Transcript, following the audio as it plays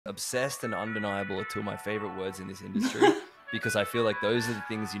Obsessed and undeniable are two of my favorite words in this industry because I feel like those are the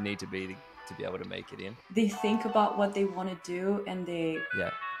things you need to be able to make it in. They think about what they want to do and they Yeah.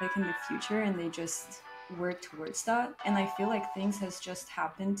 like in the future and they just work towards that. And I feel like things has just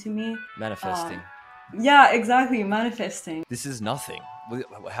happened to me. Manifesting. Yeah, exactly. Manifesting. This is nothing.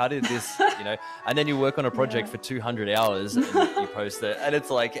 How did this, and then you work on a project for 200 hours and you post it and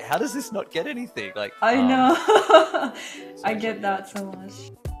it's like, how does this not get anything? Like, I know. I sorry. get that so much.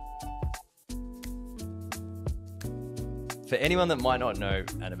 For anyone that might not know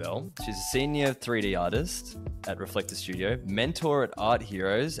Annabelle, she's a senior 3D artist at Reflector Studio, mentor at Art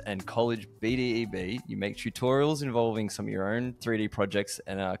Heroes and college BDEB. You make tutorials involving some of your own 3D projects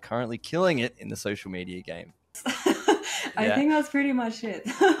and are currently killing it in the social media game. I think that's pretty much it.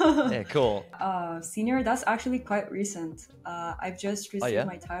 Yeah, cool. Senior, that's actually quite recent. I've just received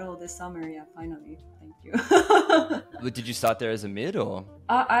my title this summer. Yeah, finally. Thank you. Did you start there as a mid or?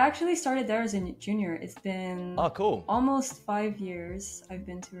 I actually started there as a junior. It's been cool. Almost 5 years I've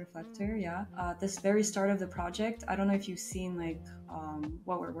been to Reflector, yeah. This very start of the project, I don't know if you've seen like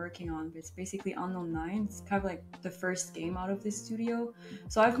what we're working on, but it's basically Unknown 9. It's kind of like the first game out of this studio.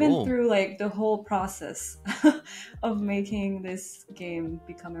 So I've been through like the whole process of making this game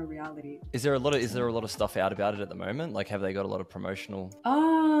become a reality. Is there a lot of stuff out about it at the moment? Like, have they got a lot of promotional?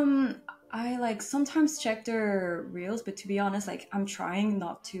 I like sometimes check their reels, but to be honest, like I'm trying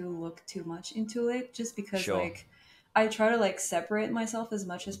not to look too much into it just because like I try to like separate myself as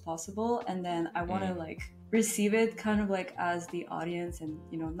much as possible, and then I want to like receive it kind of like as the audience and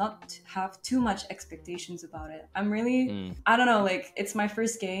not have too much expectations about it. I'm really I don't know, like it's my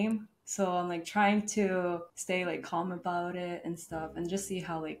first game, so I'm like trying to stay like calm about it and stuff and just see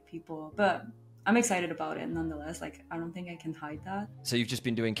how like people, but I'm excited about it nonetheless. Like, I don't think I can hide that. So you've just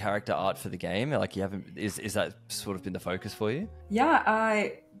been doing character art for the game? Like, you haven't, is that sort of been the focus for you? Yeah,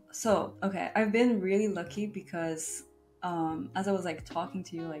 I've been really lucky because as I was like talking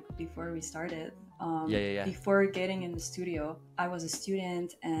to you like before we started, before getting in the studio, I was a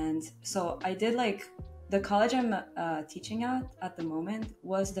student, and so I did like the college I'm teaching at the moment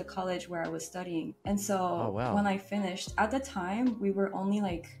was the college where I was studying. And so when I finished, at the time we were only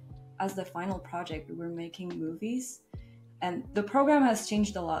like, as the final project, we were making movies, and the program has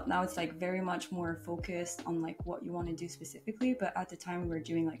changed a lot. Now it's like very much more focused on like what you want to do specifically, but at the time we were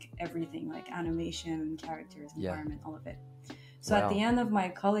doing like everything, like animation, characters, environment, all of it. So at the end of my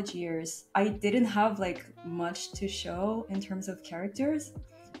college years, I didn't have like much to show in terms of characters.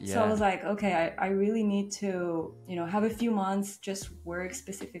 So I was like, okay, I really need to, have a few months, just work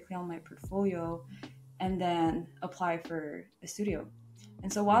specifically on my portfolio and then apply for a studio.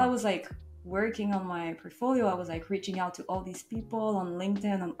 And so while I was like working on my portfolio, I was like reaching out to all these people on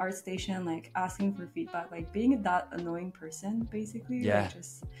LinkedIn, on ArtStation, like asking for feedback, like being that annoying person, basically. Yeah. Like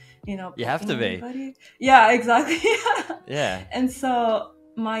just, you have to be. Yeah, exactly. Yeah. And so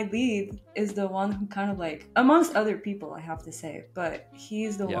my lead is the one who kind of like, amongst other people, I have to say, but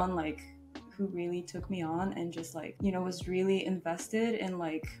he's the one like who really took me on and just like, was really invested in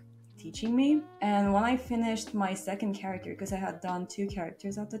like teaching me. And when I finished my second character, because I had done 2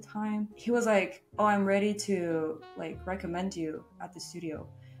 characters at the time, he was like, oh, I'm ready to like recommend you at the studio.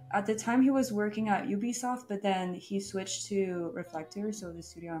 At the time he was working at Ubisoft, but then he switched to Reflector, so the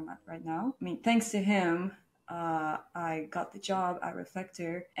studio I'm at right now. I mean, thanks to him, I got the job at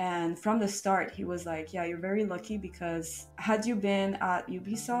Reflector, and from the start he was like, yeah, you're very lucky, because had you been at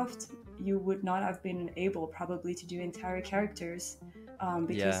Ubisoft, you would not have been able probably to do entire characters,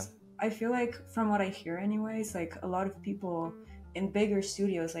 because I feel like from what I hear anyways, like a lot of people in bigger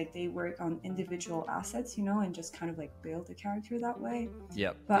studios, like they work on individual assets, and just kind of like build a character that way.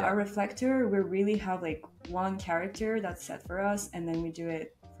 But our Reflector, we really have like one character that's set for us, and then we do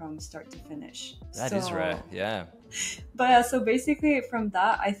it from start to finish. That is rare, yeah. But yeah, so basically from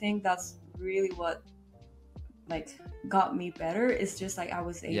that, I think that's really what like got me better. It's just like I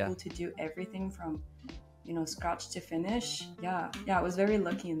was able to do everything from scratch to finish. Yeah, I was very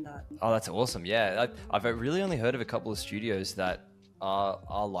lucky in that. Oh, that's awesome. Yeah, I've really only heard of a couple of studios that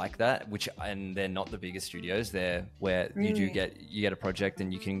are like that, and they're not the biggest studios. They're where you get a project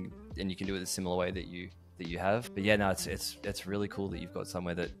and you can do it a similar way that you have. But yeah, no, it's really cool that you've got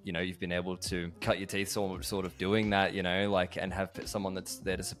somewhere that you've been able to cut your teeth sort of doing that, like, and have someone that's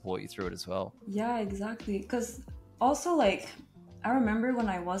there to support you through it as well. Yeah, exactly. Because also like, I remember when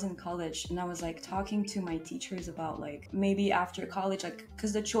I was in college and I was like talking to my teachers about like maybe after college, like,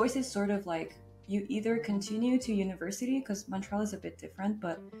 because the choice is sort of like you either continue to university, because Montreal is a bit different,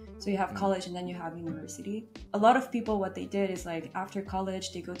 but so you have college and then you have university. A lot of people, what they did is like after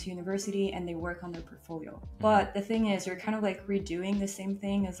college, they go to university and they work on their portfolio. But the thing is, you're kind of like redoing the same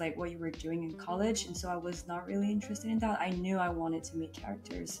thing as like what you were doing in college. And so I was not really interested in that. I knew I wanted to make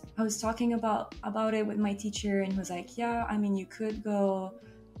characters. I was talking about it with my teacher, and he was like, yeah, I mean, you could go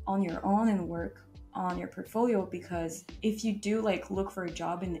on your own and work on your portfolio, because if you do like look for a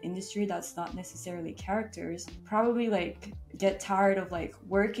job in the industry that's not necessarily characters, probably like get tired of like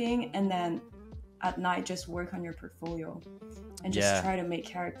working and then at night just work on your portfolio and just try to make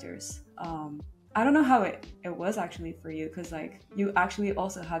characters. I don't know how it was actually for you, because like you actually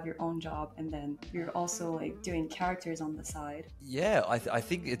also have your own job and then you're also like doing characters on the side. Yeah, I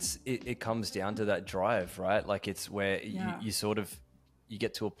think it comes down to that drive, right? Like it's where you sort of, you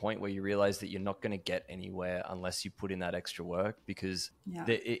get to a point where you realize that you're not going to get anywhere unless you put in that extra work, because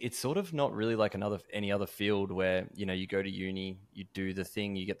it's sort of not really like any other field where, you know, you go to uni, you do the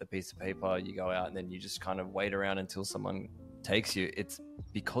thing, you get the piece of paper, you go out, and then you just kind of wait around until someone takes you. It's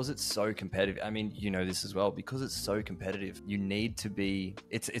because it's so competitive. I mean, you know this as well, because it's so competitive, you need to be,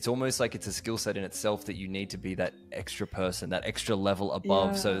 it's almost like it's a skill set in itself that you need to be that extra person, that extra level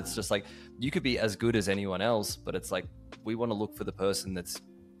above. So it's just like, you could be as good as anyone else, but it's like, we want to look for the person that's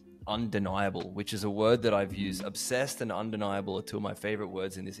undeniable, which is a word that I've used. Obsessed and undeniable are two of my favorite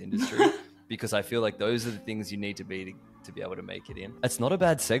words in this industry because I feel like those are the things you need to be able to make it in. It's not a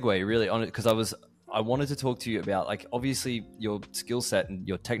bad segue really on it, because I wanted to talk to you about, like, obviously your skill set and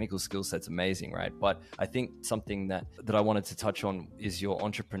your technical skill set's amazing, right? But I think something that I wanted to touch on is your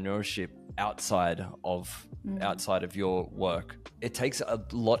entrepreneurship outside of your work. It takes a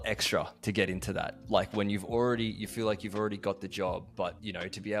lot extra to get into that. Like when you feel like you've already got the job, but you know,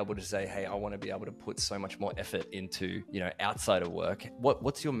 to be able to say, hey, I want to be able to put so much more effort into, you know, outside of work.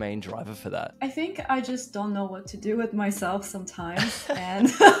 What's your main driver for that? I think I just don't know what to do with myself sometimes. And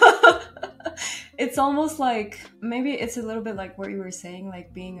it's almost like, maybe it's a little bit like what you were saying,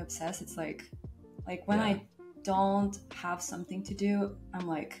 like being obsessed. It's like when I don't have something to do, I'm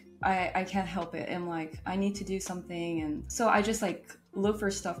like, I can't help it. I'm like, I need to do something. And so I just like look for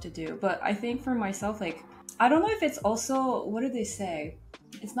stuff to do. But I think for myself, like, I don't know if it's also, what do they say?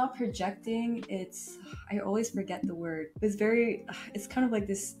 It's not projecting. I always forget the word. It's kind of like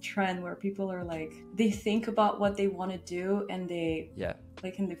this trend where people are like, they think about what they want to do and they,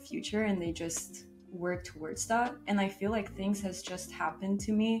 like in the future, and they just work towards that. And I feel like things has just happened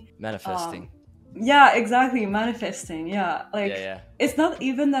to me. Manifesting. Yeah, exactly. Manifesting. Yeah. Like, it's not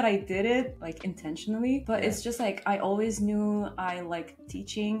even that I did it like intentionally, but it's just like, I always knew I liked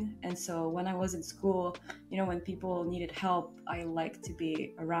teaching. And so when I was in school, you know, when people needed help, I liked to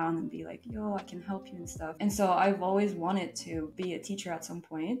be around and be like, yo, I can help you and stuff. And so I've always wanted to be a teacher at some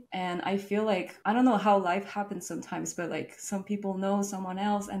point. And I feel like, I don't know how life happens sometimes, but like some people know someone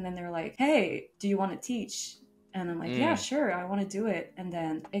else and then they're like, hey, do you want to teach? And I'm like, yeah, sure, I want to do it. And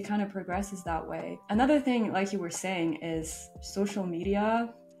then it kind of progresses that way. Another thing, like you were saying, is social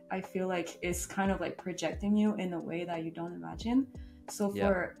media, I feel like is kind of like projecting you in a way that you don't imagine. So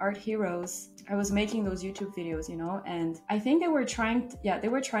for Art Heroes, I was making those YouTube videos, you know, and I think they were trying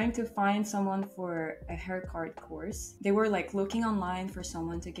to find someone for a hair card course. They were like looking online for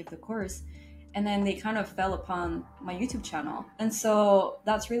someone to give the course. And then they kind of fell upon my YouTube channel. And so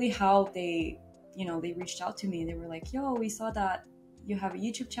that's really how they reached out to me. They were like, yo, we saw that you have a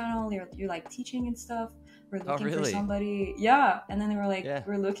YouTube channel, you're like teaching and stuff. We're looking for somebody. Yeah. And then they were like,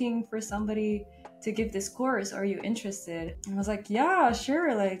 we're looking for somebody to give this course. Are you interested? And I was like, yeah,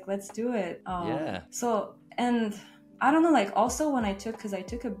 sure. Like, let's do it. So, and I don't know, like also when I took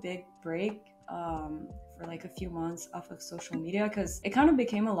a big break, for like a few months off of social media, because it kind of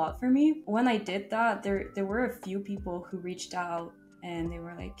became a lot for me. When I did that, there were a few people who reached out and they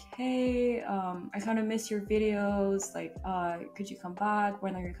were like, hey, I kind of miss your videos, like, could you come back?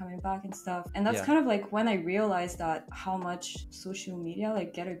 When are you coming back and stuff? And that's kind of like when I realized that how much social media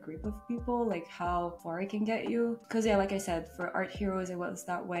like get a grip of people, like how far it can get you. Because like I said, for Art Heroes it was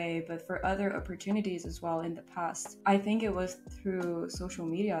that way, but for other opportunities as well in the past, I think it was through social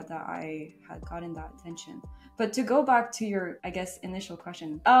media that I had gotten that attention. But to go back to your, I guess, initial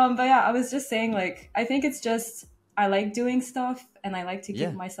question, but yeah, I was just saying, like, I think it's just, I like doing stuff and I like to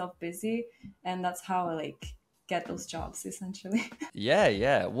keep myself busy, and that's how I like get those jobs essentially.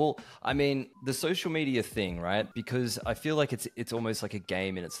 Yeah. Well, I mean, the social media thing, right? Because I feel like it's almost like a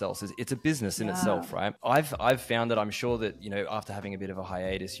game in itself. It's a business in itself, right? I've found that, I'm sure that, you know, after having a bit of a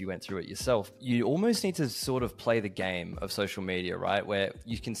hiatus, you went through it yourself. You almost need to sort of play the game of social media, right? Where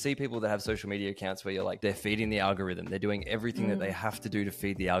you can see people that have social media accounts where you're like, they're feeding the algorithm. They're doing everything that they have to do to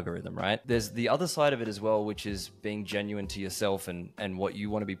feed the algorithm, right? There's the other side of it as well, which is being genuine to yourself and what you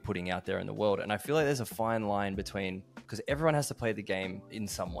want to be putting out there in the world. And I feel like there's a fine line between, because everyone has to play the game in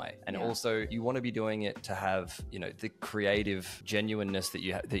some way, and also you want to be doing it to have, you know, the creative genuineness that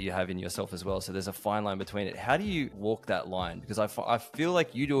you have in yourself as well. So there's a fine line between it. How do you walk that line? Because I feel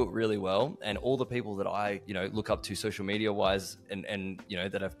like you do it really well, and all the people that I, you know, look up to social media wise and you know,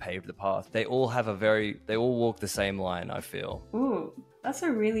 that have paved the path, they all walk the same line, I feel. Ooh, that's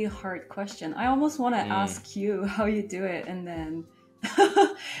a really hard question. I almost want to ask you how you do it, and then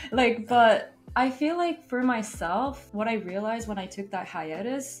like, but I feel like for myself, what I realized when I took that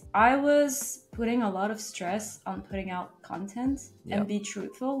hiatus, I was putting a lot of stress on putting out content and be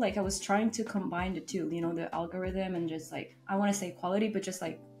truthful. Like, I was trying to combine the two, you know, the algorithm and just like, I want to say quality, but just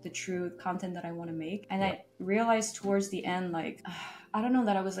like the true content that I want to make. And I realized towards the end, like, I don't know,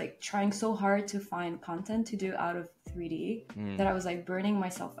 that I was like trying so hard to find content to do out of 3D that I was like burning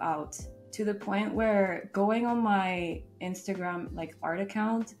myself out, to the point where going on my Instagram like art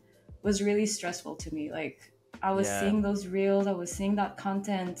account was really stressful to me. Like, I was seeing those reels, I was seeing that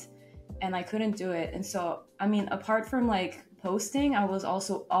content, and I couldn't do it. And so, I mean, apart from like posting, I was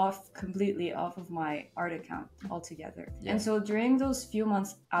also completely off of my art account altogether. And so during those few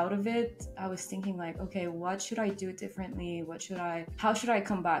months out of it, I was thinking like, okay, what should I do differently? How should I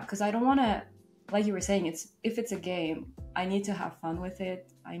come back? Because I don't want to, like you were saying, if it's a game, I need to have fun with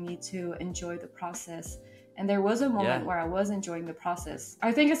it. I need to enjoy the process. And there was a moment where I was enjoying the process.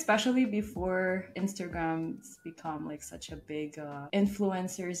 I think especially before Instagram's become like such a big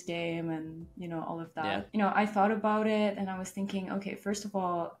influencers game and, you know, all of that. You know, I thought about it and I was thinking, okay, first of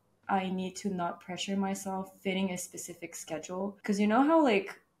all, I need to not pressure myself fitting a specific schedule. Because you know how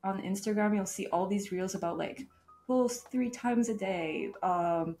like on Instagram, you'll see all these reels about like post 3 times a day,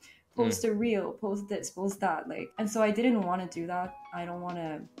 post a reel, post this, post that. Like, and so I didn't want to do that. I don't want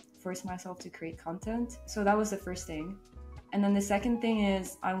to force myself to create content. So that was the first thing. And then the second thing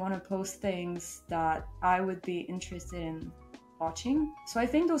is I want to post things that I would be interested in watching. So I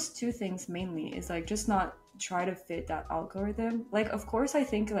think those two things mainly is like just not try to fit that algorithm. Like, of course, I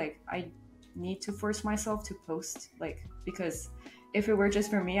think like I need to force myself to post, like, because if it were just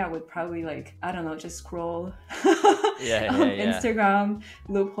for me, I would probably like, I don't know, just scroll Instagram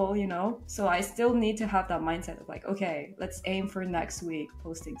loophole, you know? So I still need to have that mindset of like, okay, let's aim for next week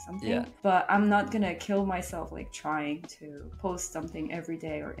posting something. But I'm not gonna kill myself like trying to post something every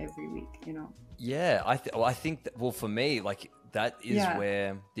day or every week, you know? Yeah, I think that, well, for me, like, that is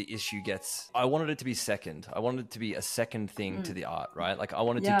where the issue gets. I wanted it to be second. I wanted it to be a second thing to the art, right? Like, I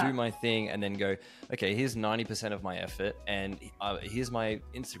wanted to do my thing and then go, okay, here's 90% of my effort, and here's my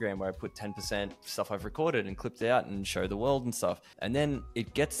Instagram where I put 10% stuff I've recorded and clipped out and show the world and stuff. And then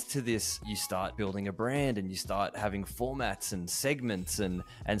it gets to this, you start building a brand and you start having formats and segments and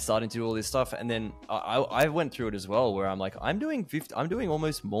starting to do all this stuff. And then I went through it as well, where I'm like, I'm doing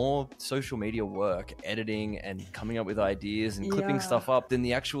almost more social media work, editing and coming up with ideas and clipping stuff up than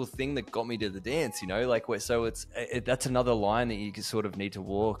the actual thing that got me to the dance, you know? Like, so that's another line that you sort of need to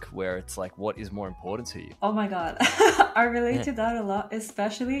walk, where it's like, what is more important to you? Oh my God. I relate to that a lot,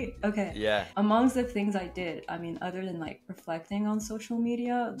 especially, amongst the things I did, I mean, other than like reflecting on social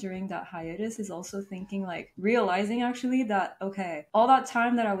media during that hiatus, is also thinking, like, realizing actually that, okay, all that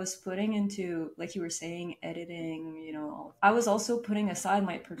time that I was putting into, like you were saying, editing, you know, I was also putting aside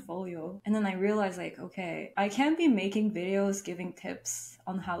my portfolio. And then I realized, like, okay, I can't be making videos giving tips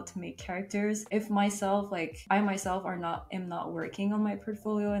on how to make characters if I myself am not working on my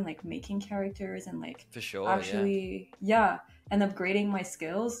portfolio and like making characters and like for sure actually and upgrading my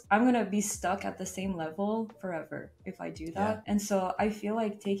skills. I'm gonna be stuck at the same level forever if I do that. And so I feel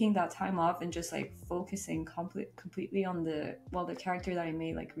like taking that time off and just like focusing completely on the character that I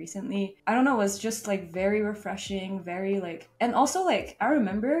made like recently, I don't know, was just like very refreshing, very like, and also like I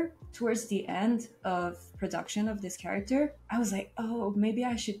remember towards the end of production of this character, I was like, oh, maybe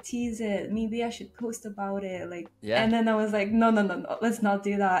I should tease it, maybe I should post about it, like, and then I was like, no, let's not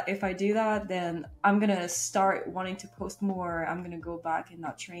do that. If I do that, then I'm gonna start wanting to post more, I'm gonna go back in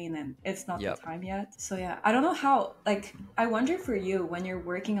that train, and it's not the time yet. So yeah, I don't know how, like, I wonder for you, when you're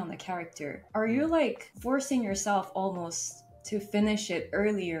working on the character, are you like forcing yourself almost to finish it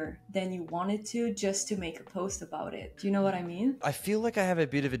earlier than you wanted to just to make a post about it. Do you know what I mean? I feel like I have a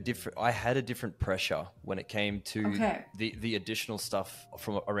bit of I had a different pressure when it came to the additional stuff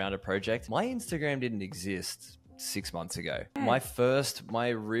from around a project. My Instagram didn't exist 6 months ago. My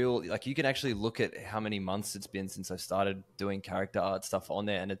real, like, you can actually look at how many months it's been since I started doing character art stuff on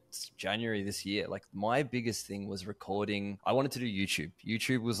there, and it's January this year. Like, my biggest thing was recording. I wanted to do YouTube.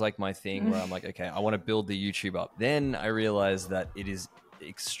 YouTube was like my thing where I'm like, okay, I want to build the YouTube up. Then I realized that it is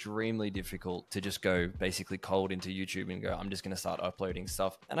extremely difficult to just go basically cold into YouTube and go, I'm just going to start uploading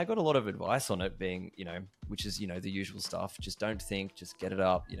stuff. And I got a lot of advice on it being, which is, the usual stuff. Just don't think, just get it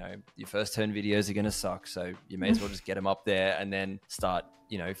up. Your first 10 videos are going to suck. So you may as well just get them up there and then start,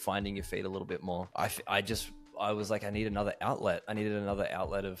 finding your feet a little bit more. I was like, I need another outlet. I needed another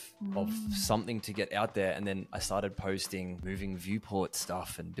outlet of something to get out there. And then I started posting moving viewport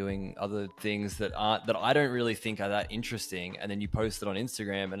stuff and doing other things that I don't really think are that interesting. And then you post it on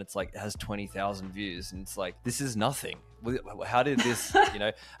Instagram and it's like, it has 20,000 views. And it's like, this is nothing. How did this,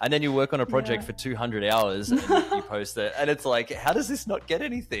 and then you work on a project for 200 hours and you post it. And it's like, how does this not get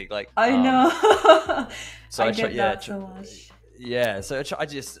anything? Like, I know. So I get that so much. Yeah, so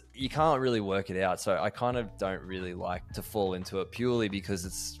you can't really work it out. So I kind of don't really like to fall into it purely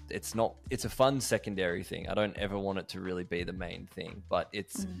because it's a fun secondary thing. I don't ever want it to really be the main thing, but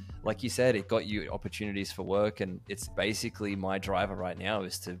it's like you said, it got you opportunities for work, and it's basically my driver right now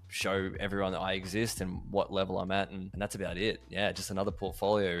is to show everyone that I exist and what level I'm at, and that's about it. Yeah, just another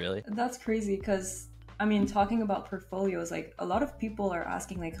portfolio, really. That's crazy because talking about portfolios, like, a lot of people are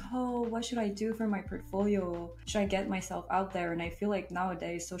asking, like, oh, what should I do for my portfolio? Should I get myself out there? And I feel like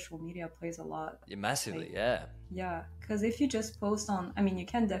nowadays social media plays a lot. Yeah, massively, like, yeah, because if you just post on, you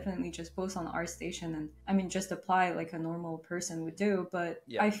can definitely just post on ArtStation and just apply like a normal person would do. But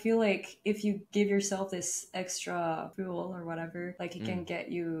I feel like if you give yourself this extra fuel or whatever, like, it can get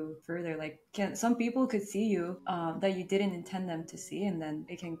you further. Like, some people could see you that you didn't intend them to see, and then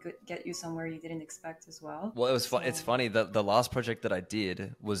it can get you somewhere you didn't expect as well. Well, it's funny that the last project that I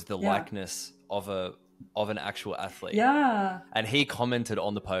did was the likeness of an actual athlete. Yeah. And he commented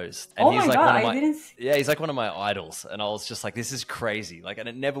on the post. And oh my God, he's like one of my idols. And I was just like, this is crazy. Like, and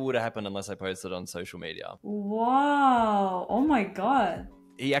it never would have happened unless I posted on social media. Wow. Oh my God.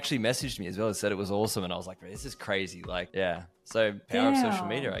 He actually messaged me as well and said it was awesome. And I was like, this is crazy. Like, yeah. So power of social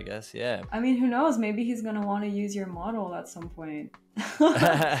media, I guess. Yeah. Who knows? Maybe he's going to want to use your model at some point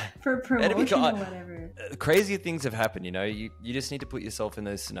for promotion or whatever. Crazy things have happened, you just need to put yourself in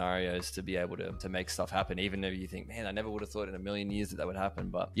those scenarios to be able to make stuff happen, even though you think, man, I never would have thought in a million years that would happen.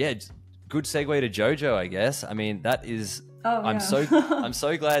 But yeah, good segue to JoJo, I guess. That is... I'm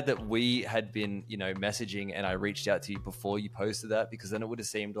so glad that we had been, messaging and I reached out to you before you posted that, because then it would have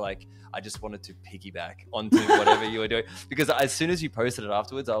seemed like I just wanted to piggyback onto whatever you were doing. Because as soon as you posted it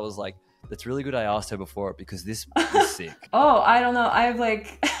afterwards, I was like, that's really good I asked her before it, because this is sick. Oh, I don't know. I've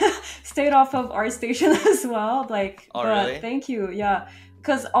like stayed off of ArtStation as well. Like, oh, really? Thank you. Yeah.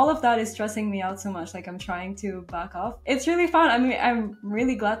 Because all of that is stressing me out so much. Like, I'm trying to back off. It's really fun. I'm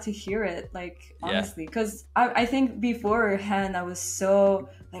really glad to hear it, like, honestly. Because I think beforehand, I was so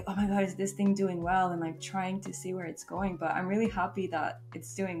like, oh my God, is this thing doing well? And like trying to see where it's going. But I'm really happy that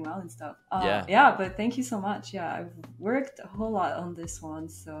it's doing well and stuff. Yeah, but thank you so much. Yeah, I've worked a whole lot on this one.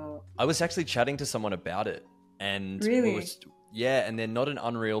 So I was actually chatting to someone about it. And really? Yeah, and they're not an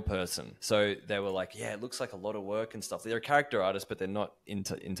Unreal person. So they were like, yeah, it looks like a lot of work and stuff. They're a character artist, but they're not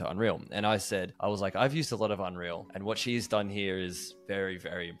into Unreal. And I was like, I've used a lot of Unreal. And what she's done here is very,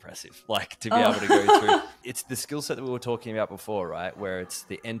 very impressive. Like, to be able to go through, it's the skill set that we were talking about before, right? Where it's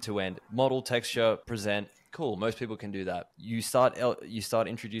the end-to-end model, texture, present. Cool, most people can do that. You start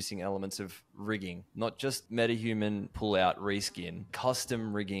introducing elements of rigging, not just metahuman pull out reskin,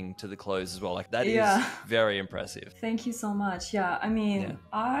 custom rigging to the clothes as well. Like, that is very impressive. Thank you so much. Yeah,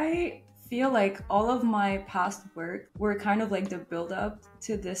 I feel like all of my past work were kind of like the build up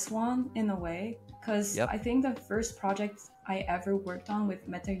to this one in a way, because I think the first project I ever worked on with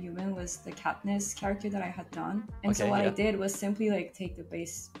MetaHuman was the Katniss character that I had done. And so what I did was simply like take the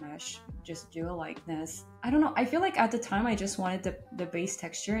base mesh, just do a likeness. I don't know. I feel like at the time I just wanted the base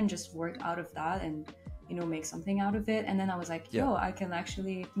texture and just work out of that and, make something out of it. And then I was like, I can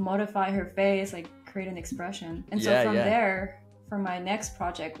actually modify her face, like create an expression. And so from there, for my next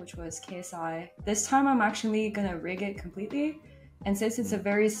project, which was KSI, this time I'm actually gonna rig it completely. And since it's a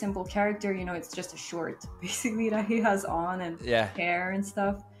very simple character, it's just a short basically that he has on and hair and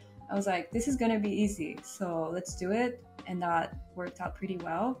stuff. I was like, this is going to be easy. So let's do it. And that worked out pretty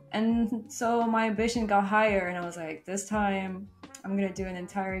well. And so my ambition got higher and I was like, this time I'm gonna do an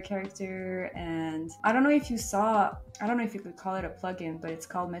entire character, and I don't know if you saw, I don't know if you could call it a plugin, but it's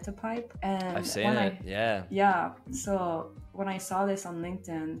called MetaPipe. And I've seen it. Yeah. Yeah. So when I saw this on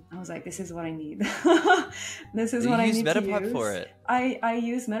LinkedIn, I was like, this is what I need. This is what I need to use. You use MetaPipe for it? I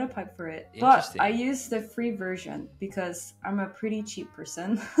use MetaPipe for it. But I use the free version because I'm a pretty cheap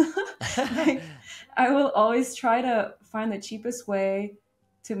person. Like, I will always try to find the cheapest way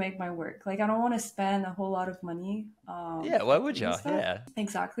to make my work. Like, I don't want to spend a whole lot of money. Yeah, why would you? Yeah.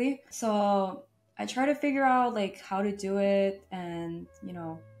 Exactly. So I try to figure out like how to do it and, you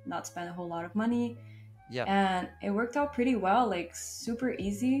know, not spend a whole lot of money. Yeah. And it worked out pretty well, like super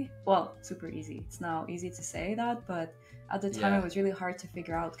easy. Well, super easy. It's now easy to say that, but at the time it was really hard to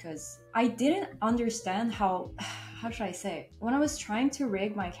figure out because I didn't understand how should I say? When I was trying to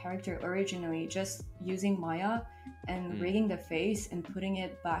rig my character originally, just using Maya and rigging the face and putting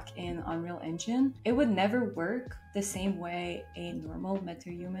it back in Unreal Engine, it would never work the same way a normal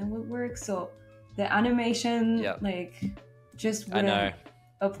metahuman would work. So the animation like just wouldn't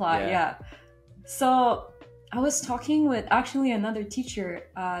apply. Yeah. So I was talking with actually another teacher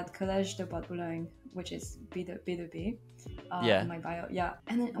at Collège de Boulogne, which is B2B in my bio. Yeah.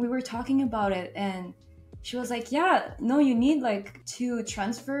 And then we were talking about it, and she was like, yeah, no, you need like to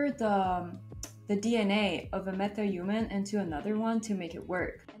transfer the DNA of a metahuman into another one to make it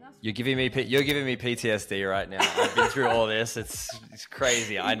work. You're giving me PTSD right now. I've been through all this. It's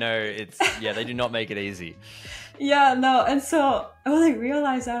crazy. I know they do not make it easy. Yeah, no. And so I like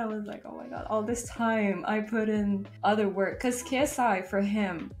realized that I was like, oh my God, all this time I put in other work. Because KSI, for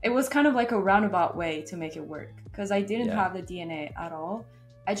him, it was kind of like a roundabout way to make it work. Because I didn't have the DNA at all.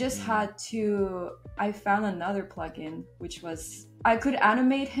 I just had to, I found another plugin, which was, I could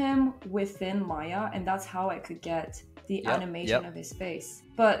animate him within Maya, and that's how I could get the animation of his face.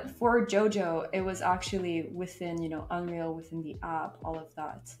 But for JoJo, it was actually within, you know, Unreal, within the app, all of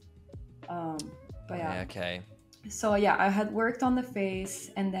that. But yeah. Okay. So yeah, I had worked on the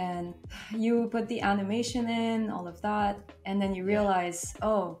face, and then you put the animation in, all of that, and then you realize,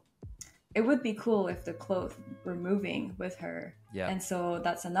 oh, it would be cool if the clothes were moving with her. Yeah. And so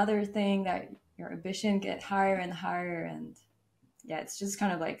that's another thing that your ambition get higher and higher, and yeah, it's just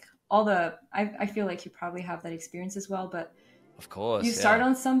kind of like all the, I feel like you probably have that experience as well, but of course, you start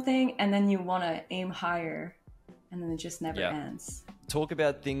on something and then you want to aim higher, and then it just never ends. Talk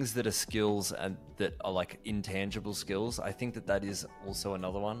about things that are skills and that are like intangible skills. I think that is also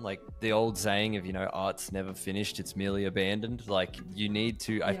another one. Like the old saying of, you know, art's never finished, it's merely abandoned. Like you need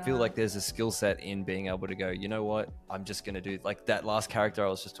to, I feel like there's a skill set in being able to go, you know what, I'm just going to do, like that last character I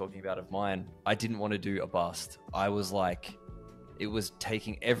was just talking about of mine. I didn't want to do a bust. I was like, it was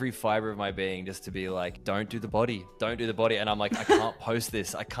taking every fiber of my being just to be like, don't do the body. And I'm like, I can't post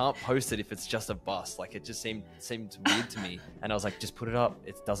this. I can't post it if it's just a bust. Like it just seemed weird to me. And I was like, just put it up.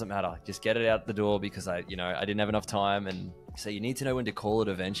 It doesn't matter. Just get it out the door, because I didn't have enough time. And so you need to know when to call it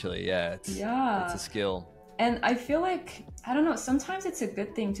eventually. Yeah. It's a skill. And I feel like, I don't know, sometimes it's a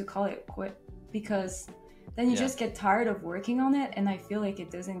good thing to call it quit, because then you just get tired of working on it, and I feel like it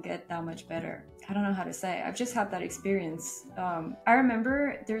doesn't get that much better. I don't know how to say. I've just had that experience. I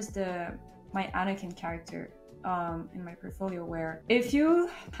remember there's my Anakin character in my portfolio, where if you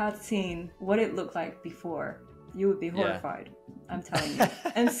had seen what it looked like before, you would be horrified. I'm telling you.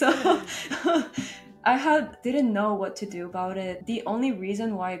 And so I didn't know what to do about it. The only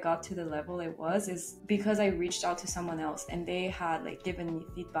reason why I got to the level it was is because I reached out to someone else, and they had like given me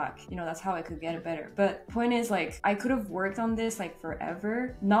feedback. You know, that's how I could get it better. But point is, like, I could have worked on this like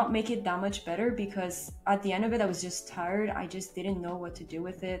forever, not make it that much better, because at the end of it, I was just tired. I just didn't know what to do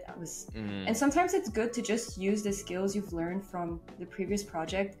with it. And sometimes it's good to just use the skills you've learned from the previous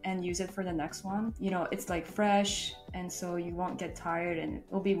project and use it for the next one. You know, it's like fresh, and so you won't get tired, and it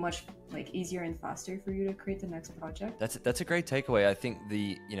will be much like easier and faster for you to create the next project. That's a great takeaway. I think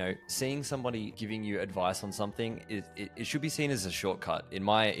seeing somebody giving you advice on something, it should be seen as a shortcut. In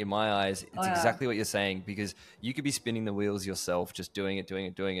my eyes, it's exactly what you're saying, because you could be spinning the wheels yourself, just doing it.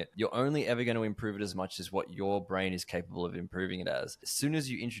 You're only ever going to improve it as much as what your brain is capable of improving it as. As soon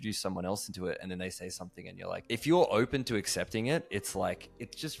as you introduce someone else into it, and then they say something, and you're like, if you're open to accepting it, it's like,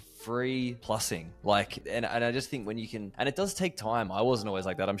 it's just free plussing. Like, and I just think when you can, and it does take time. I wasn't always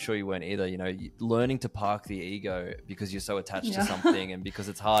like that. I'm sure you weren't either. You know, learning to park the ego because you're so attached to something, and because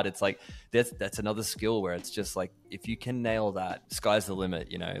it's hard. It's like that's another skill where it's just like, if you can nail that, sky's the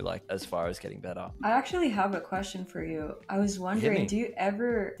limit. You know, like as far as getting better. I actually have a question for you. I was wondering, do you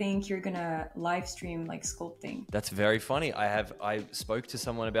ever think you're gonna live stream like sculpting? That's very funny. I spoke to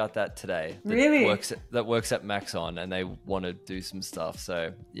someone about that today. Really? That works at Maxon, and they want to do some stuff.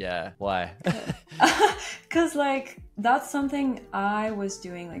 So yeah, why? Because like that's something I was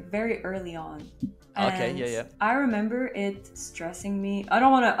doing like very early on. Okay, yeah. I remember it stressing me. I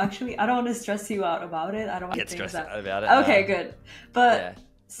don't want to stress you out about it. I don't want to get think stressed that. out about it. Okay, good. But yeah.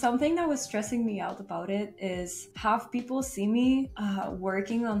 Something that was stressing me out about it is have people see me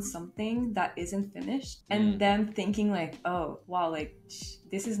working on something that isn't finished and them thinking like, oh, wow, like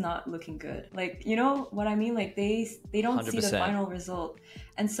this is not looking good. Like, you know what I mean? Like they don't 100%. See the final result.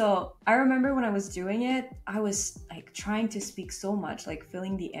 And so I remember when I was doing it, I was like trying to speak so much, like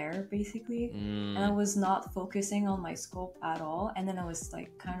filling the air basically. And I was not focusing on my scope at all. And then I was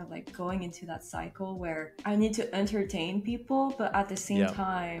like kind of like going into that cycle where I need to entertain people, but at the same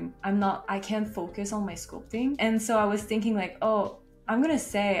time, I can't focus on my sculpting. And so I was thinking like, oh, I'm gonna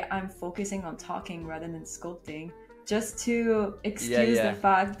say I'm focusing on talking rather than sculpting, just to excuse the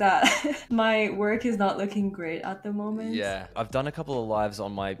fact that my work is not looking great at the moment. Yeah, I've done a couple of lives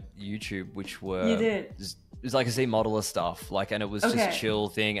on my YouTube, which were... You did? It was like a Z modeler stuff, like, and it was just chill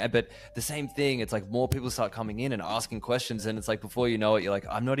thing. But the same thing, it's like more people start coming in and asking questions, and it's like before you know it, you're like,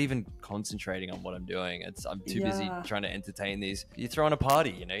 I'm not even concentrating on what I'm doing. I'm too busy trying to entertain these. You're throwing a party,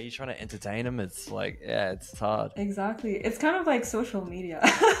 you know, you're trying to entertain them. It's like, it's hard. Exactly. It's kind of like social media.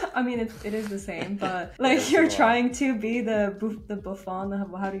 I mean, it is the same, but like you're trying to be the buffon,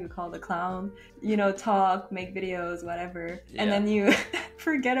 how do you call the clown? You know, talk, make videos, whatever, and then you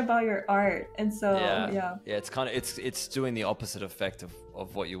forget about your art. And so yeah, it's kind of it's doing the opposite effect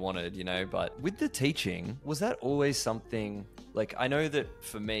of what you wanted, you know. But with the teaching, was that always something? Like, I know that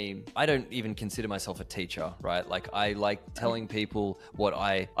for me, I don't even consider myself a teacher, right? Like, I like telling people what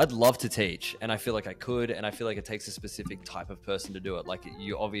I'd love to teach, and I feel like I could, and I feel like it takes a specific type of person to do it. Like,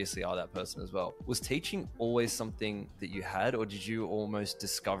 you obviously are that person as well. Was teaching always something that you had, or did you almost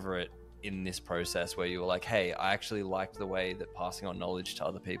discover it in this process where you were like, hey, I actually liked the way that passing on knowledge to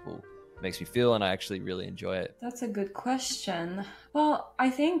other people makes me feel, and I actually really enjoy it? That's a good question. Well, I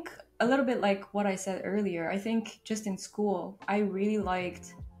think a little bit like what I said earlier. I think just in school, I really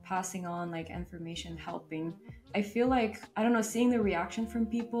liked passing on like information, helping. I feel like, I don't know, seeing the reaction from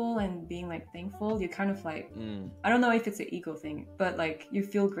people and being like thankful, you kind of like, I don't know if it's an ego thing, but like you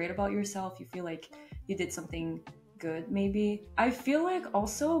feel great about yourself. You feel like you did something good maybe. I feel like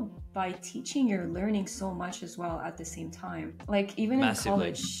also by teaching, you're learning so much as well at the same time. Like even Massively. In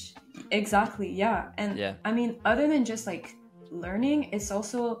college. Exactly, yeah. And I mean, other than just like learning, it's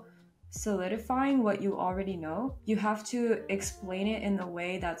also solidifying what you already know. You have to explain it in a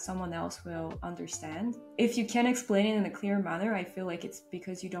way that someone else will understand. If you can't explain it in a clear manner, I feel like it's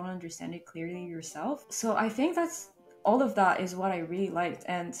because you don't understand it clearly yourself. So I think that's all of that is what I really liked.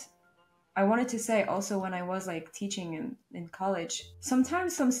 And I wanted to say also, when I was like teaching in college,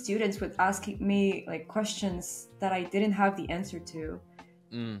 sometimes some students would ask me like questions that I didn't have the answer to.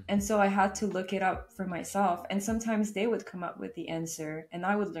 And so I had to look it up for myself. And sometimes they would come up with the answer and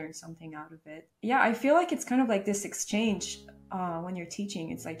I would learn something out of it. Yeah, I feel like it's kind of like this exchange when you're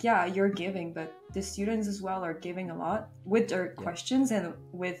teaching. It's like, yeah, you're giving, but the students as well are giving a lot with their questions and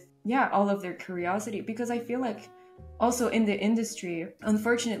with, all of their curiosity. Because I feel like also in the industry,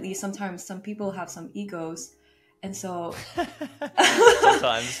 unfortunately, sometimes some people have some egos. And so...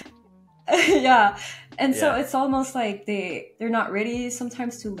 Sometimes. Yeah. And so it's almost like they're not ready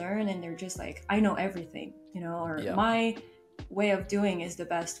sometimes to learn, and they're just like, I know everything, you know, or my way of doing is the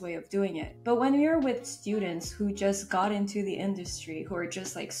best way of doing it. But when you're with students who just got into the industry, who are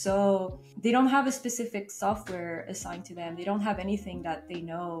just like, so they don't have a specific software assigned to them, they don't have anything that they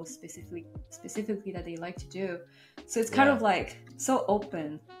know specifically that they like to do, so it's kind of like so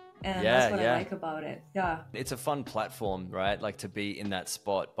open. And that's what I like about it. Yeah. It's a fun platform, right? Like to be in that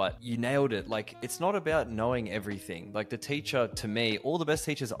spot, but you nailed it. Like, it's not about knowing everything. Like the teacher, to me, all the best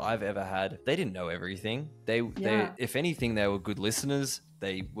teachers I've ever had, they didn't know everything. They if anything, they were good listeners.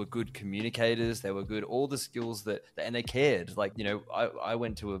 They were good communicators. They were good, all the skills and they cared. Like, you know, I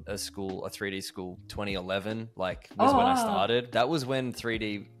went to a school, a 3D school, 2011, like was when I started. That was when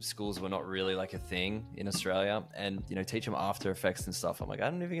 3D schools were not really like a thing in Australia. And, you know, teach them After Effects and stuff. I'm like,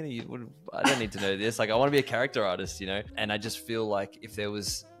 I don't need to know this. Like, I want to be a character artist, you know? And I just feel like if there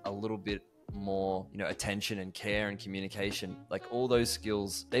was a little bit more, you know, attention and care and communication, like all those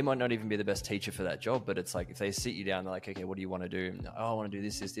skills, they might not even be the best teacher for that job, but it's like if they sit you down, they're like, okay, what do you want to do? Oh, I want to do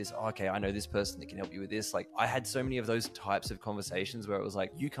this. Oh, okay, I know this person that can help you with this. Like, I had so many of those types of conversations where it was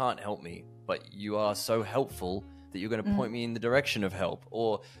like, you can't help me, but you are so helpful that you're going to point me in the direction of help,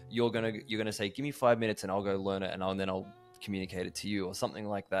 or you're going to say, give me 5 minutes and I'll go learn it, and then I'll communicate it to you or something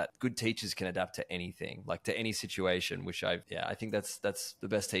like that. Good teachers can adapt to anything, like to any situation, which I think that's the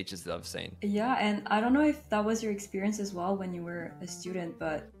best teachers that I've seen. Yeah, and I don't know if that was your experience as well when you were a student,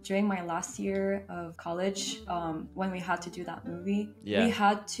 but during my last year of college, when we had to do that movie, we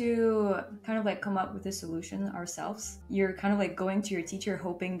had to kind of like come up with a solution ourselves. You're kind of like going to your teacher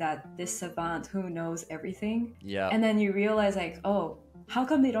hoping that this savant who knows everything. Yeah. And then you realize like, oh, how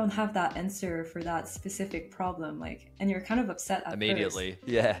come they don't have that answer for that specific problem? Like, and you're kind of upset at immediately.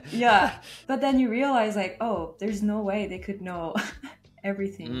 First. Yeah. But then you realize like, oh, there's no way they could know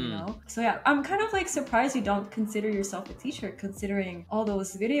everything, you know? So yeah, I'm kind of like surprised you don't consider yourself a teacher, considering all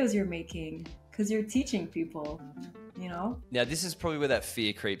those videos you're making, because you're teaching people, you know? Now, this is probably where that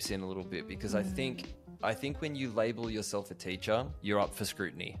fear creeps in a little bit, because I think when you label yourself a teacher, you're up for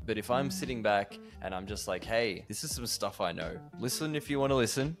scrutiny. But if I'm sitting back and I'm just like, hey, this is some stuff I know. Listen if you want to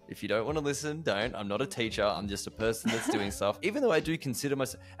listen. If you don't want to listen, don't. I'm not a teacher. I'm just a person that's doing stuff. Even though I do consider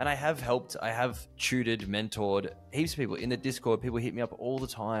myself, and I have helped, I have tutored, mentored heaps of people in the Discord. People hit me up all the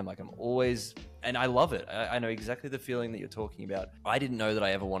time. Like I'm always, and I love it. I know exactly the feeling that you're talking about. I didn't know that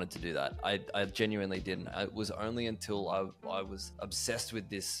I ever wanted to do that. I genuinely didn't. It was only until I was obsessed with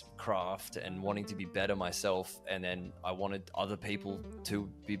this craft and wanting to be better myself, and then I wanted other people to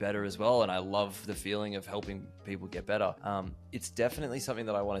be better as well, and I love the feeling of helping people get better. It's definitely something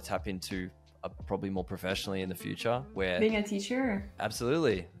that I want to tap into probably more professionally in the future, where being a teacher.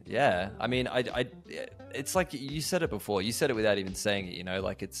 Absolutely. Yeah. I mean, it's like you said it before, you said it without even saying it, you know,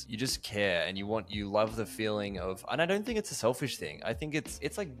 like you just care and you love the feeling of, and I don't think it's a selfish thing. I think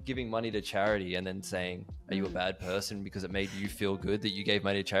it's like giving money to charity and then saying, are you a bad person because it made you feel good that you gave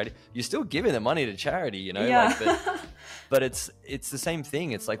money to charity? You're still giving the money to charity, you know, yeah. but it's the same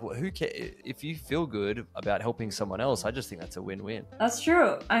thing. It's like, well, who cares if you feel good about helping someone else? I just think that's a win-win. That's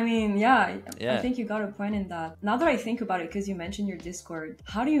true. I mean, yeah. I think you got a point in that. Now that I think about it, because you mentioned your Discord,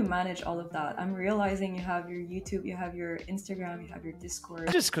 how do you manage all of that? I'm realizing you have your YouTube, you have your Instagram, you have your Discord.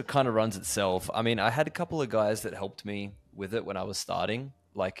 It just kind of runs itself. I mean, I had a couple of guys that helped me with it when I was starting.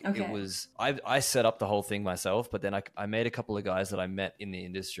 Like it was, I set up the whole thing myself, but then I made a couple of guys that I met in the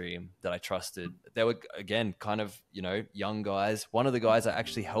industry that I trusted. They were, again, kind of, you know, young guys. One of the guys I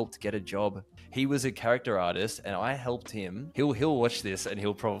actually helped get a job. He was a character artist and I helped him. He'll watch this and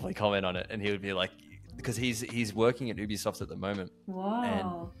he'll probably comment on it and he'll be like, because he's working at Ubisoft at the moment. Wow.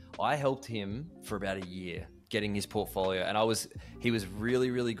 And I helped him for about a year getting his portfolio, and he was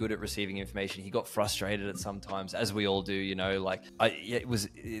really, really good at receiving information. He got frustrated at sometimes, as we all do, you know, like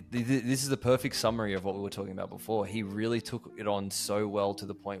this is the perfect summary of what we were talking about before. He really took it on so well to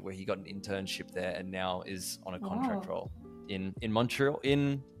the point where he got an internship there and now is on a contract role in Montreal,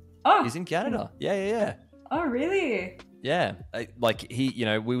 he's in Canada. Yeah. Oh, really? Yeah. Like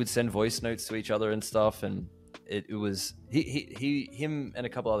we would send voice notes to each other and stuff, and it was him and a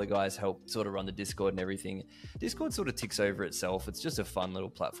couple other guys helped sort of run the Discord and everything. Discord sort of ticks over itself. It's just a fun little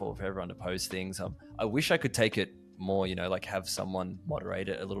platform for everyone to post things. I wish I could take it more, you know, like have someone moderate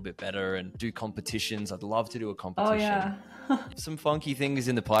it a little bit better and do competitions. I'd love to do a competition. Oh yeah. Some funky things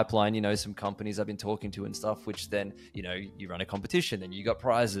in the pipeline, you know, some companies I've been talking to and stuff, which then, you know, you run a competition, then you got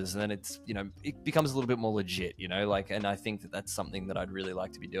prizes, and then it's, you know, it becomes a little bit more legit, you know, like, and I think that that's something that I'd really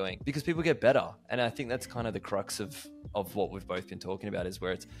like to be doing because people get better. And I think that's kind of the crux of what we've both been talking about, is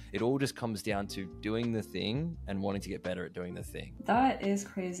where it all just comes down to doing the thing and wanting to get better at doing the thing. That is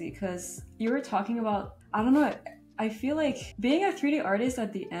crazy, because you were talking about, I don't know, I feel like being a 3D artist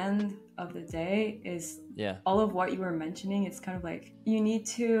at the end of the day is all of what you were mentioning. It's kind of like you need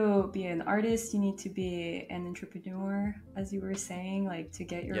to be an artist, you need to be an entrepreneur, as you were saying, like to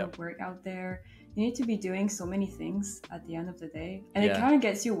get your work out there. You need to be doing so many things at the end of the day. And it kind of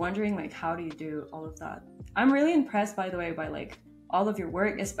gets you wondering, like, how do you do all of that? I'm really impressed, by the way, by like all of your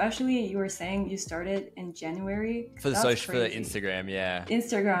work, especially you were saying you started in January. For the social, for Instagram,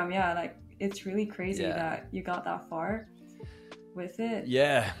 Instagram, like it's really crazy that you got that far with it.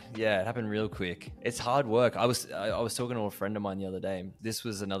 Yeah, it happened real quick. It's hard work. I was talking to a friend of mine the other day. This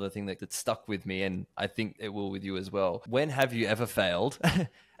was another thing that stuck with me, and I think it will with you as well. When have you ever failed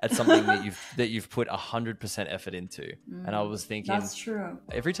at something that you've put 100% effort into? And I was thinking, that's true.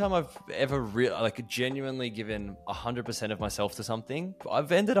 Every time I've ever genuinely given 100% of myself to something,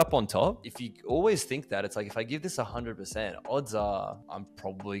 I've ended up on top. If you always think that, it's like, if I give this 100%, odds are I'm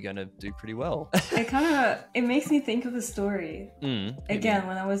probably going to do pretty well. It makes me think of a story. Again,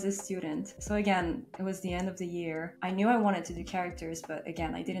 when I was a student. So again, it was the end of the year. I knew I wanted to do characters, but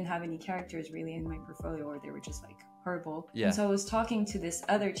again, I didn't have any characters really in my portfolio, or they were just like horrible. Yeah. And so I was talking to this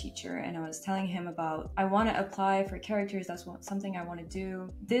other teacher and I was telling him about, I want to apply for characters. That's something I want to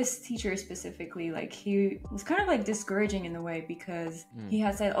do. This teacher specifically, like he was kind of like discouraging in a way because he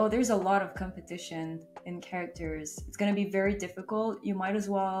had said, oh, there's a lot of competition in characters. It's going to be very difficult. You might as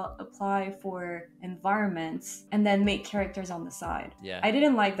well apply for environments and then make characters on the side. Yeah. I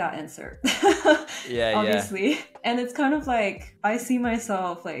didn't like that answer. Yeah, obviously. And it's kind of like, I see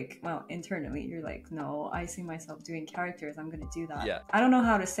myself like, well, internally, you're like, no, I see myself doing characters. I'm going to do that. Yeah. I don't know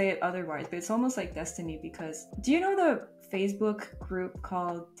how to say it otherwise, but it's almost like destiny because do you know the Facebook group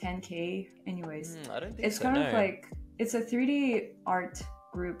called 10K? Anyways, I don't think it's so, kind no. of like, it's a 3D art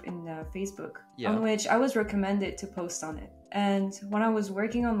group in Facebook Yeah. on which I was recommended to post on it. And when I was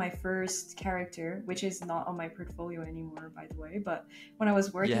working on my first character, which is not on my portfolio anymore, by the way, but when I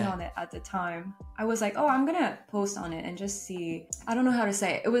was working on it at the time, I was like, oh, I'm gonna post on it and just see. I don't know how to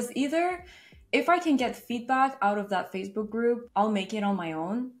say it. It was either if I can get feedback out of that Facebook group, I'll make it on my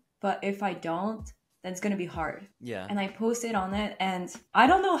own. But if I don't, then it's gonna be hard. Yeah. And I posted on it and I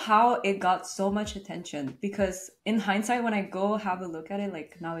don't know how it got so much attention because in hindsight, when I go have a look at it,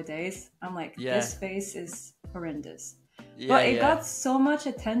 like nowadays, I'm like, this face is horrendous. Yeah, but it got so much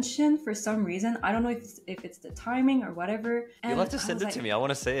attention for some reason. I don't know if it's the timing or whatever. And you'll have to send it to me. I want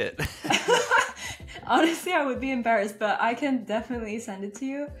to see it. Honestly, I would be embarrassed, but I can definitely send it to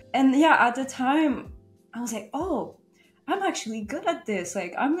you. And yeah, at the time, I was like, oh, I'm actually good at this.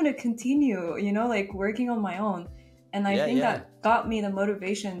 Like, I'm going to continue, you know, like working on my own. And I think that got me the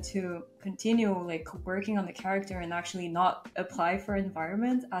motivation to continue like working on the character and actually not apply for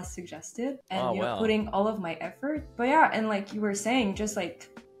environment as suggested and you know, putting all of my effort. But yeah, and like you were saying, just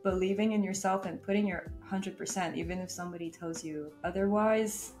like believing in yourself and putting your 100%, even if somebody tells you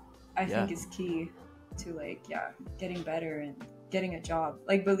otherwise, I think is key to like, getting better and getting a job,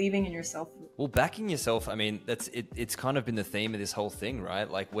 like believing in yourself. Well, backing yourself, I mean, that's it. It's kind of been the theme of this whole thing, right?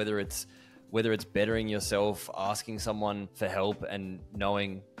 Like whether it's bettering yourself, asking someone for help and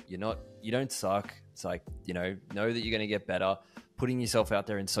knowing you don't suck. It's like, you know that you're going to get better, putting yourself out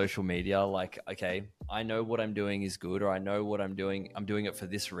there in social media. Like, okay, I know what I'm doing is good, or I know what I'm doing it for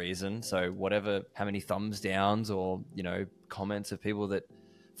this reason. So whatever, how many thumbs downs or, comments of people that,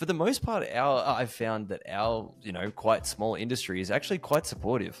 for the most part, I've found that our, quite small industry is actually quite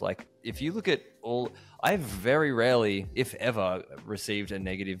supportive. Like if you look at I've very rarely, if ever, received a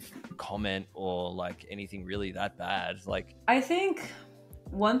negative comment or like anything really that bad. Like, I think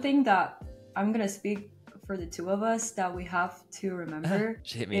one thing that I'm going to speak for the two of us that we have to remember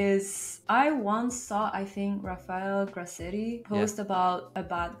is I once saw, I think, Rafael Grassetti post about a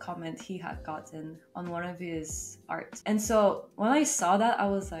bad comment he had gotten on one of his art. And so when I saw that, I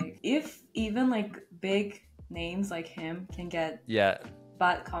was like, if even like big names like him can get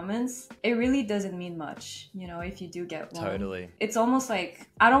bad comments, it really doesn't mean much, if you do get one. Totally. It's almost like,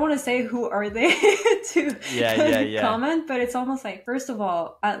 I don't want to say who are they to comment, but it's almost like, first of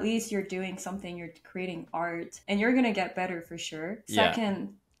all, at least you're doing something, you're creating art, and you're gonna get better for sure.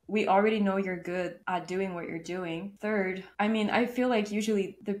 Second, we already know you're good at doing what you're doing. Third, I mean, I feel like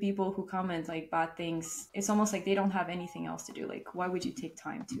usually the people who comment like bad things, it's almost like they don't have anything else to do. Like, why would you take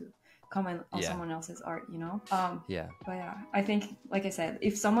time to comment on someone else's art, But yeah, I think, like I said,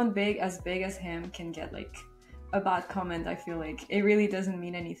 if someone big as him can get like a bad comment, I feel like it really doesn't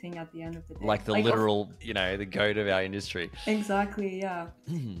mean anything at the end of the day. Like the literal, the goat of our industry. Exactly, yeah.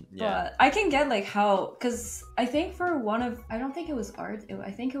 But I can get like how, because I think for I don't think it was art,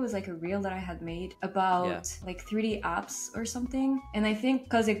 I think it was like a reel that I had made about like 3D apps or something. And I think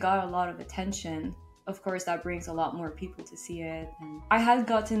because it got a lot of attention, of course, that brings a lot more people to see it. And I had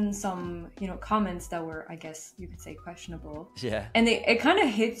gotten some, comments that were, I guess you could say, questionable. Yeah. And it kind of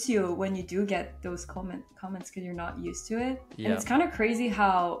hits you when you do get those comments because you're not used to it. Yeah. And it's kind of crazy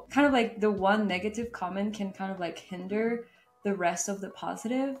how kind of like the one negative comment can kind of like hinder the rest of the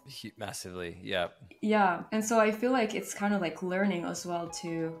positive. Massively, yeah. Yeah, and so I feel like it's kind of like learning as well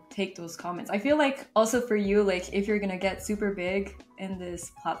to take those comments. I feel like also for you, like if you're gonna get super big in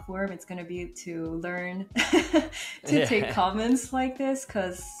this platform, it's gonna be to learn to take comments like this,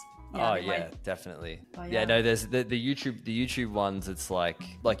 because definitely. No, there's the YouTube ones. It's like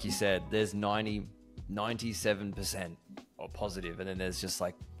you said, there's 97% or positive, and then there's just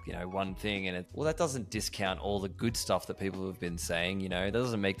like, one thing, and that doesn't discount all the good stuff that people have been saying. That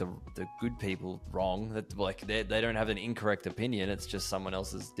doesn't make the good people wrong. That like they don't have an incorrect opinion. It's just someone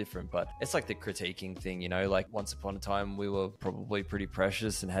else's different. But it's like the critiquing thing, like once upon a time we were probably pretty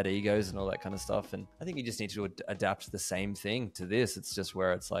precious and had egos and all that kind of stuff. And I think you just need to adapt the same thing to this. It's just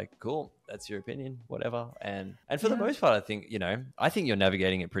where it's like, cool, that's your opinion, whatever. And for the most part, I think you're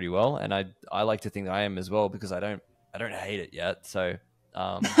navigating it pretty well. And I like to think I am as well, because I don't I don't hate it yet. So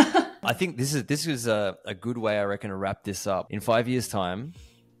I think this is a good way, I reckon, to wrap this up. In 5 years' time,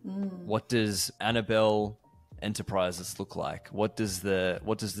 what does Annabelle Enterprises look like? What does the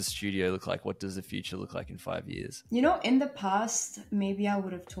studio look like? What does the future look like in 5 years? You know, in the past, maybe I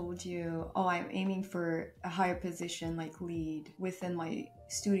would have told you, oh, I'm aiming for a higher position, like lead within my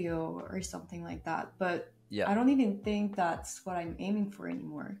studio or something like that. But yeah, I don't even think that's what I'm aiming for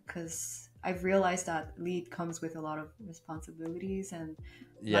anymore, because I've realized that lead comes with a lot of responsibilities and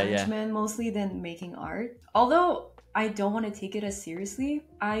management mostly than making art. Although I don't want to take it as seriously,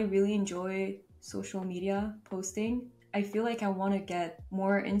 I really enjoy social media posting. I feel like I want to get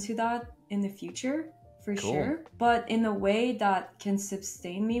more into that in the future for sure, but in a way that can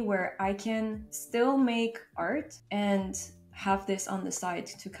sustain me, where I can still make art and have this on the side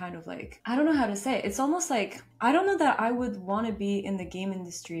to kind of like, I don't know how to say it. It's almost like, I don't know that I would want to be in the game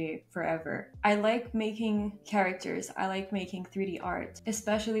industry forever. I like making characters. I like making 3D art.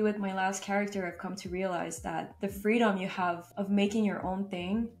 Especially with my last character, I've come to realize that the freedom you have of making your own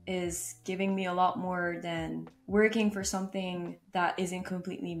thing is giving me a lot more than working for something that isn't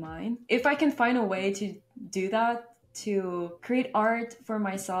completely mine. If I can find a way to do that, to create art for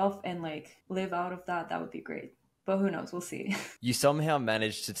myself and like live out of that, that would be great. But who knows? We'll see. You somehow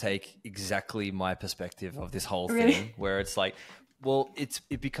managed to take exactly my perspective of this whole thing, where it's like, well,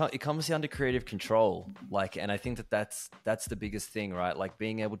 it comes down to creative control. Like, and I think that's the biggest thing, right? Like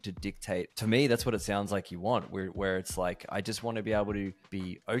being able to dictate. To me, that's what it sounds like you want, where it's like, I just want to be able to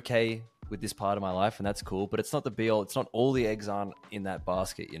be okay with this part of my life, and that's cool, but it's not the be all. It's not all the eggs aren't in that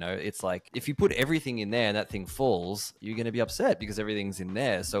basket, you know. It's like, if you put everything in there and that thing falls, you're going to be upset because everything's in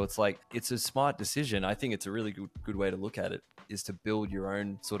there. So it's like, it's a smart decision. I think it's a really good way to look at it, is to build your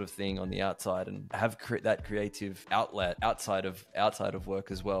own sort of thing on the outside and have that creative outlet outside of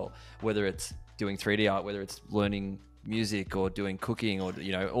work as well, whether it's doing 3D art, whether it's learning music or doing cooking, or,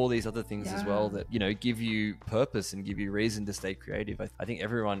 you know, all these other things as well that, you know, give you purpose and give you reason to stay creative. I think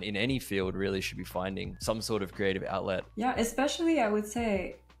everyone in any field really should be finding some sort of creative outlet. Yeah, especially I would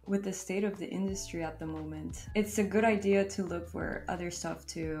say with the state of the industry at the moment, it's a good idea to look for other stuff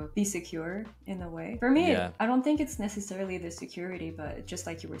to be secure in a way. For me, I don't think it's necessarily the security, but just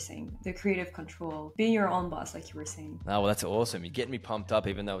like you were saying, the creative control, being your own boss, like you were saying. Oh, well, that's awesome. You're getting me pumped up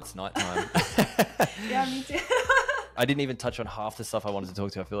even though it's nighttime. Yeah, me too. I didn't even touch on half the stuff I wanted to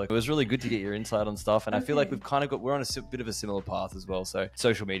talk to. I feel like it was really good to get your insight on stuff. And I feel like we're on a bit of a similar path as well. So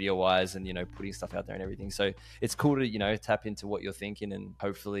social media wise, and, you know, putting stuff out there and everything. So it's cool to, you know, tap into what you're thinking, and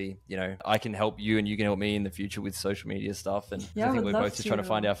hopefully, you know, I can help you and you can help me in the future with social media stuff. And I think we're both just trying to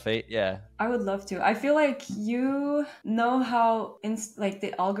find our feet. Yeah. I would love to. I feel like you know how like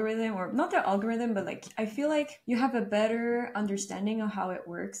the algorithm, or not the algorithm, but like, I feel like you have a better understanding of how it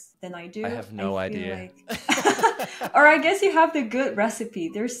works than I do. I have no idea. Or I guess you have the good recipe.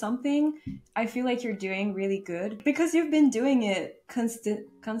 There's something I feel like you're doing really good because you've been doing it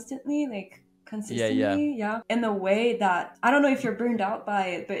constantly, like consistently. Yeah. In a way that, I don't know if you're burned out by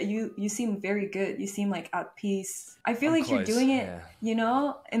it, but you seem very good. You seem like at peace. I feel like you're doing it, you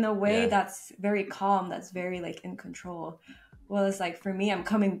know, in a way that's very calm, that's very like in control. Well, it's like for me, I'm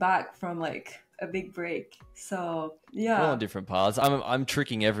coming back from like a big break. So yeah, we're on different paths. I'm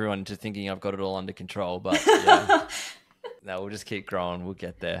tricking everyone to thinking I've got it all under control, but yeah. No, we'll just keep growing. We'll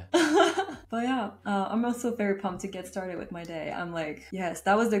get there. But yeah, I'm also very pumped to get started with my day. I'm like, yes,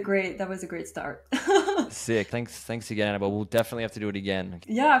 that was a great start. Sick. Thanks again, Annabelle. We'll definitely have to do it again.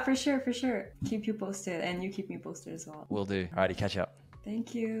 Yeah, for sure. Keep you posted, and you keep me posted as well. Will do. Alrighty, catch up.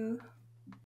 Thank you.